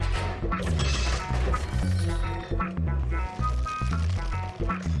So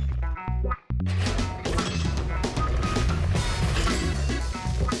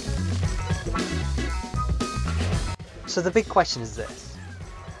the big question is this: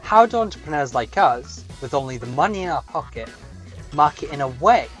 how do entrepreneurs like us, with only the money in our pocket, market in a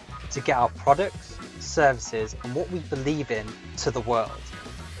way to get our products, services, and what we believe in to the world?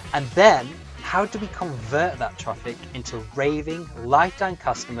 And then, how do we convert that traffic into raving lifetime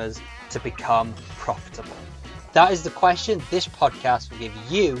customers to become profitable? That is the question this podcast will give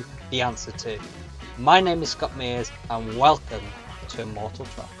you the answer to. My name is Scott Mears, and welcome to Immortal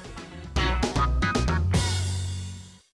Truck.